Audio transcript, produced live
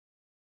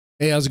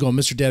Hey, how's it going?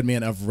 Mr.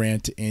 Deadman of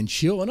Rant and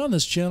Chill. And on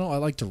this channel, I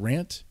like to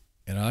rant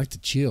and I like to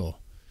chill.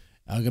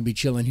 I'm going to be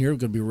chilling here. We're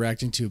going to be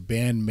reacting to a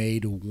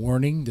BAND-MAID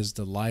Warning. This is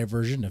the live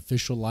version,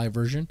 official live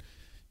version.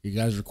 You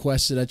guys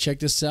requested I check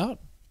this out.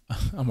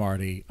 I'm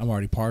already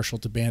partial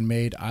to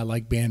BAND-MAID. I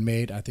like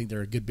BAND-MAID. I think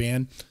they're a good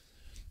band.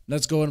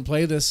 Let's go and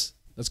play this.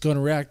 Let's go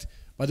and react.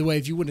 By the way,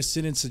 if you want to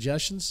send in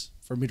suggestions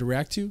for me to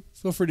react to,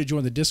 feel free to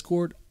join the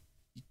Discord.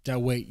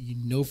 That way, you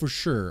know for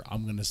sure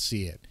I'm going to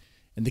see it.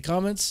 In the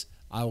comments,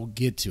 I will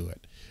get to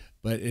it.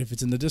 But if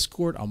it's in the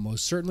Discord, I'll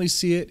most certainly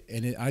see it.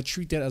 And I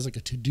treat that as like a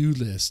to-do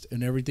list,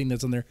 and everything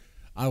that's on there,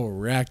 I will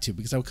react to,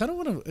 because I kind of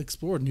want to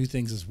explore new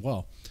things as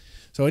well.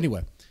 So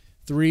anyway,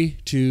 3,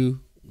 2,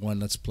 1,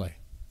 let's play.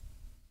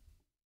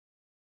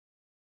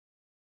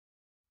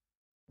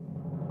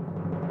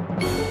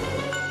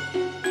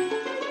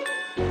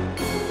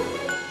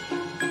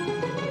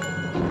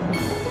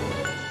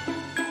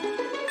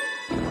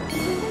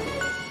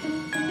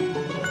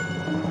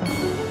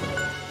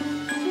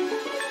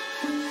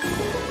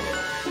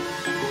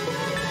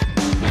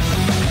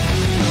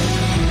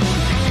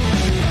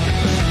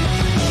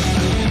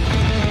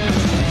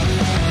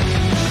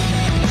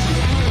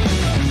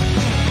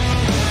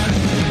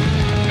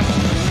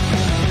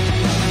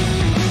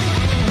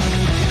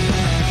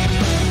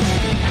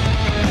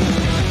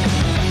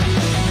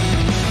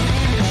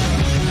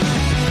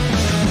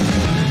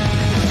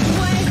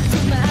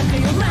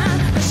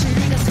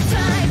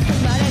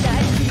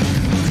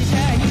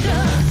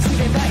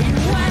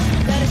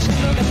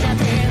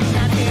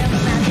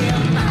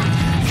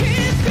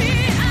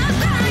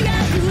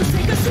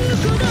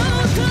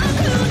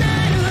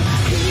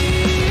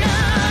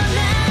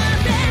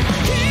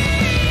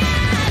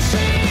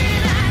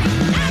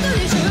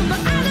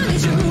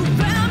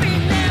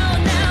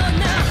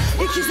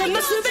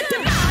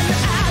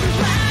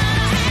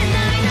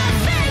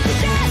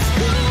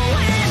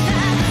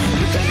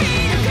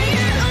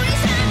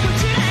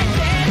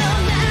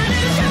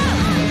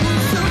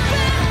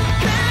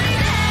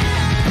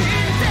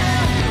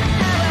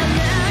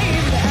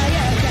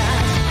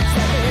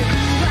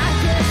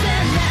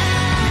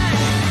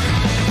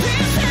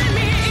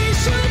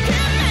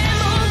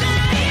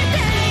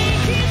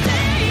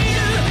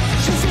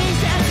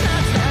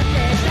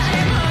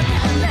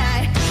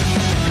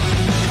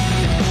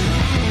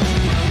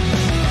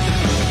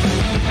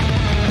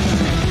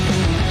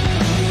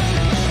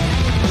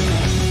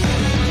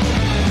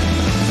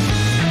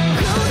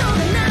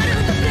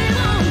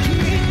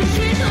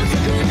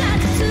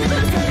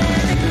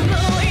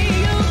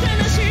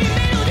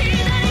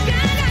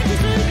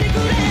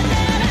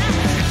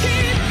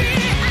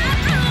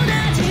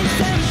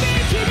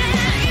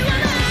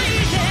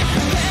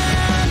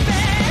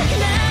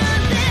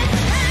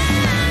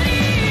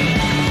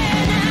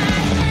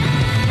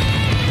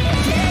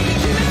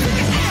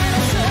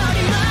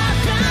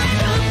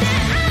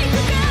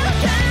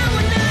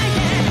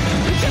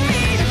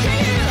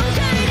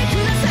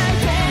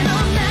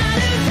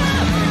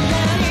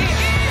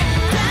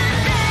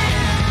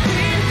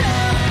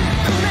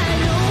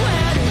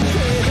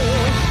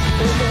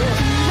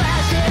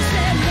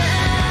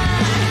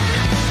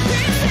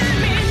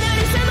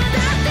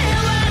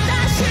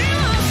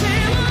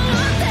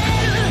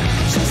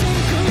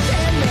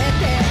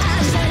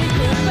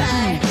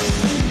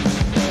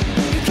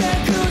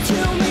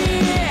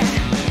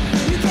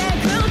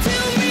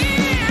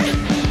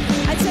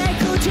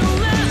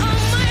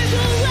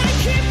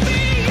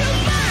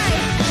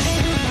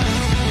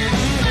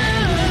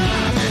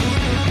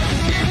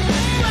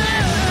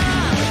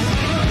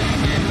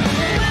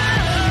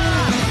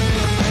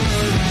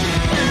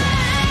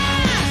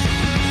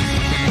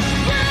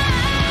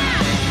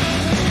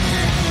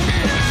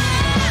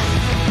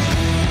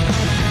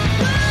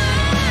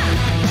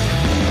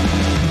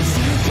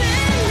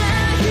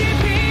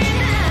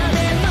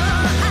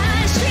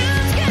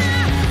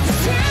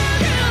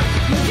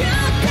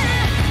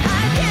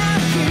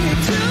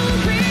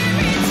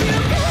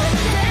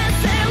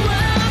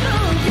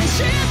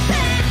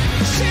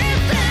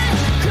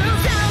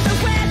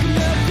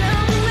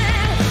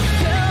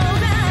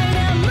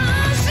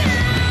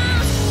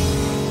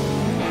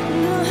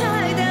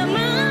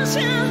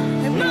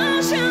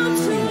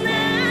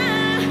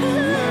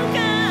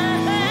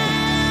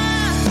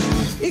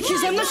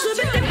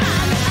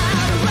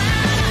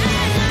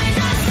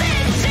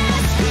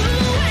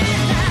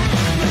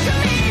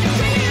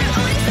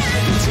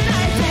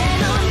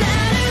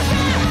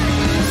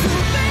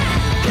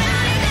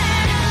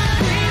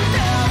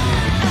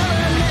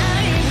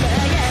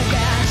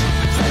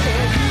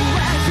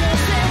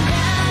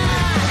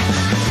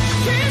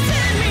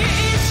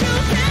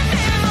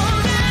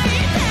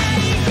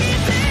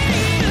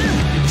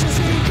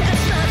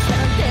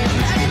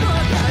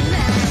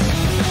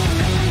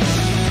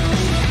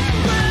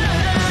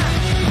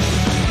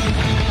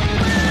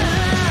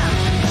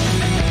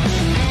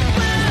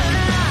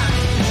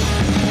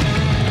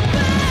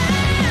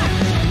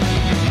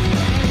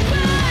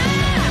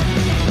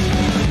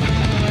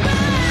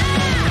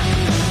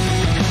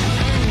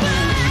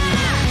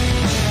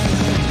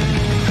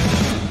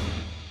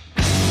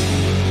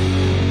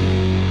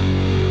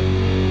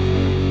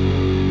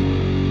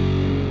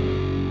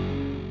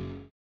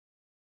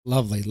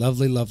 Lovely,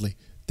 lovely, lovely.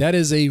 That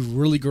is a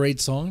really great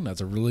song.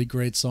 That's a really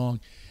great song.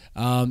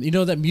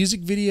 That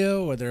music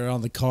video where they're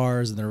on the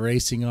cars and they're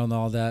racing on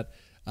all that.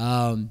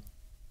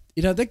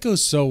 That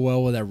goes so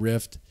well with that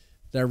riff.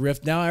 That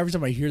riff. Now, every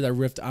time I hear that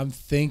riff, I'm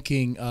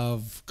thinking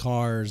of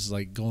cars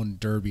like going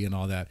derby and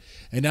all that.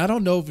 And I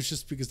don't know if it's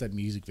just because that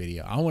music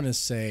video. I want to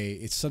say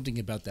it's something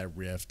about that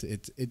riff.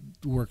 It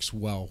works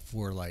well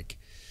for like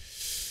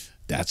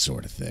that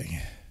sort of thing.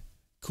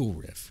 Cool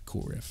riff.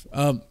 Cool riff.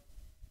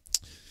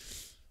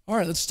 All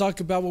right, let's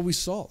talk about what we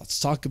saw. Let's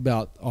talk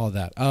about all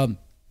that.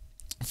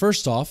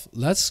 First off,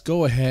 let's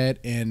go ahead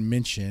and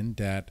mention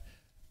that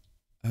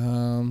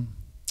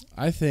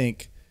I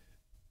think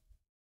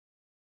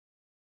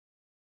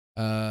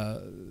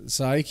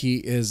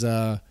Saiki is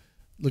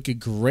looking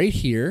great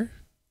here,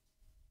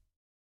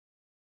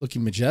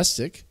 looking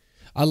majestic.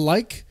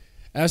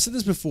 I've said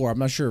this before. I'm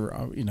not sure.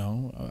 I've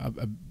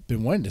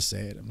been wanting to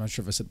say it. I'm not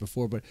sure if I said it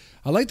before, but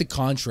I like the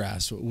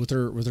contrast with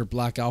her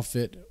black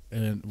outfit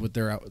and with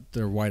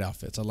their white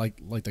outfits. I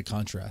like the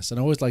contrast, and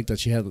I always liked that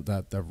she had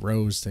that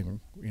rose thing,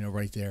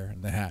 right there,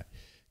 and the hat,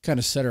 kind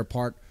of set her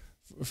apart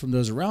from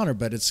those around her.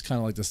 But it's kind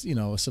of like this,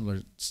 a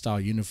similar style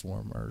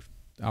uniform or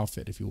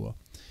outfit, if you will.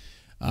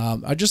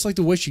 I just like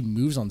the way she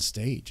moves on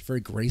stage.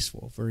 Very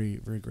graceful, very,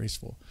 very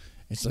graceful.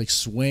 It's like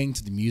swaying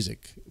to the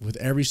music. With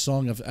every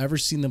song I've ever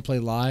seen them play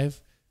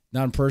live,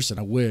 not in person,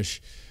 I wish.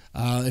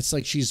 It's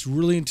like she's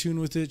really in tune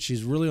with it.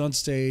 She's really on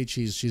stage.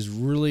 She's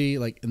really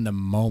like in the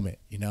moment,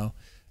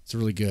 It's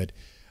really good.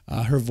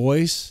 Her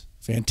voice,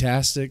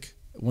 fantastic.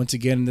 Once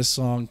again in this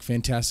song,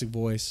 fantastic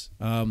voice.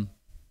 Let's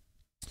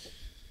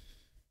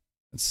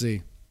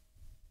see.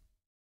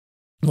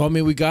 Well, I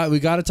mean, we got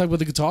to talk about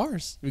the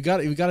guitars. We got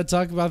to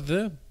talk about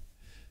them.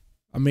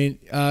 I mean,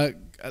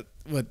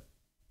 what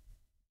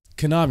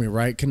Konami,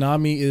 right?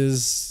 Konami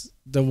is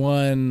the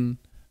one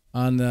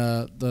on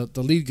the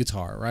lead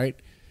guitar, right?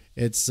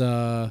 It's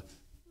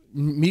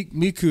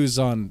Miku's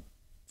on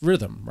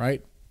rhythm,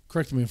 right?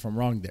 Correct me if I'm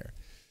wrong there.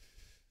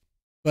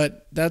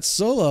 But that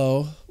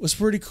solo was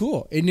pretty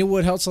cool. And you know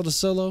what helps on the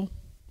solo?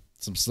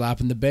 Some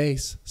slap in the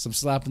bass. Some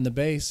slap in the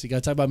bass. You got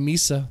to talk about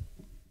Misa.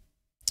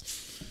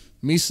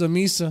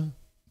 Misa.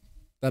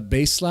 That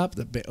bass slap.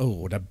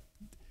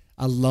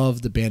 I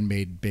love the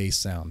BAND-MAID bass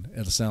sound.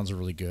 It sounds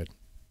really good.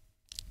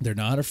 They're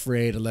not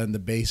afraid of letting the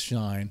bass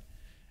shine.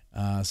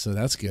 So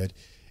that's good.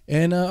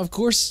 And of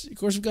course,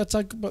 we've got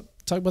to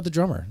talk about the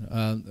drummer,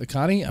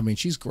 Akane. I mean,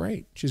 she's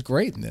great. She's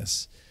great in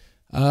this.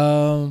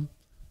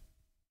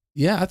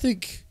 Yeah, I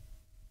think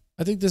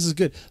this is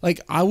good. Like,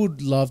 I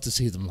would love to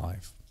see them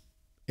live,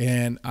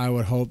 and I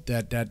would hope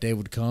that day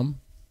would come.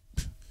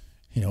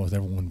 With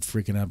everyone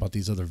freaking out about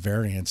these other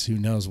variants, who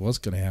knows what's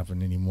going to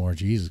happen anymore?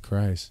 Jesus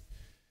Christ.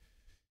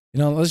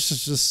 Let's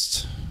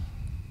just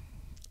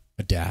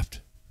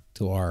adapt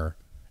to our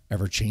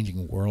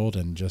ever-changing world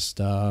and just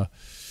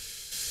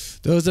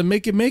those that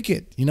make it.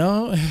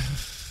 I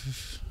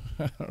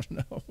don't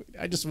know.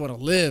 I just want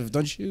to live,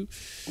 don't you?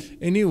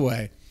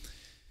 Anyway,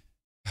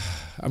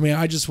 I mean,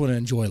 I just want to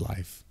enjoy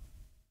life.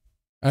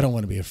 I don't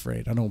want to be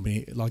afraid. I don't want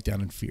to be locked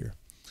down in fear.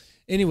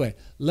 Anyway,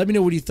 let me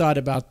know what you thought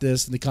about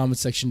this in the comment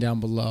section down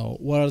below.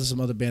 What are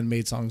some other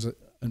BAND-MAID songs that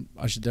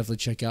I should definitely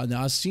check out?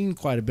 Now, I've seen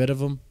quite a bit of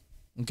them.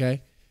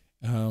 Okay.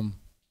 All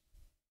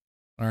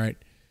right.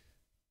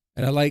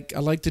 And I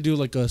like to do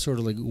like a sort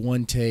of like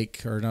one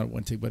take, or not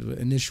one take, but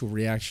initial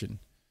reaction.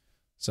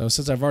 So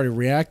since I've already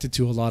reacted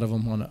to a lot of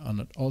them on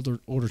an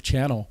older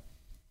channel,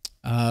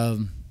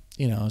 I'm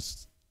going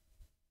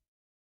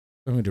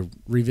to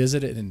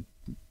revisit it and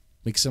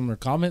make similar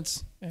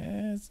comments.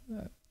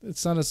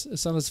 It's not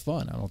as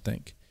fun, I don't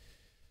think.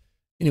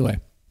 Anyway,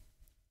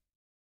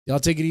 y'all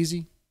take it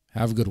easy.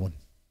 Have a good one.